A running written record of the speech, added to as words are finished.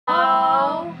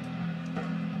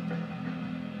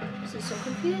is so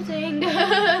confusing.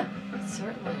 It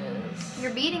certainly is.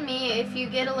 You're beating me. If you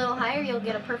get a little higher, you'll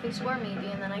get a perfect score maybe,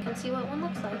 and then I can see what one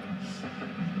looks like.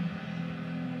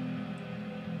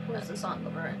 Where's the song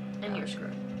over? And you're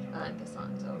screwed. I think the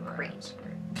song's over. Great.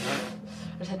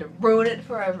 I just had to ruin it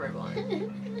for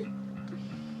everyone.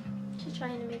 She's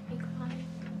trying to make me cry.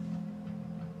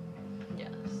 Yes,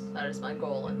 that is my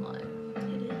goal in life.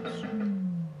 It is.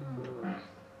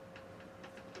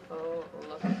 Oh,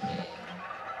 look at me.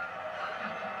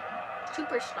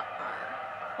 Superstar.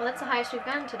 Well, that's the highest we've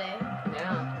gotten today.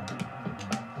 Yeah.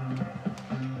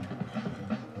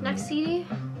 Next CD?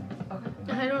 Okay.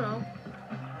 I don't know.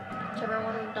 Whichever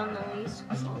one we've done the least.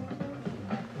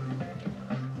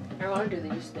 I want to do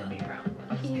the You Spin Me Round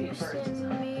one. You Pete Burns is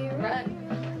spin hot. me Right.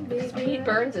 around, Because baby. Pete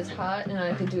Burns is hot and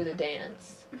I could do the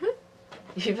dance. Mhm.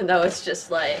 Even though it's just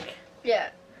like... Yeah.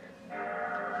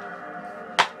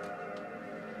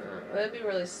 That'd be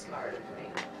really smart of me.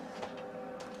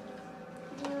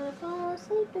 I fall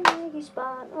asleep in Maggie's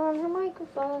spot on her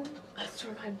microphone. That's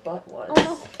where my butt was. Oh,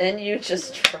 no. And you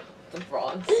just dropped the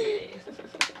wrong CD.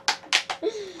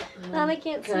 Now they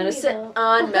can't see Gonna me, sit though.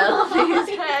 on Melanie's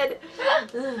head.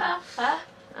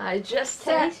 I just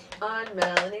sat on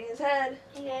Melanie's head.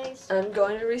 Hey guys. I'm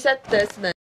going to reset this then.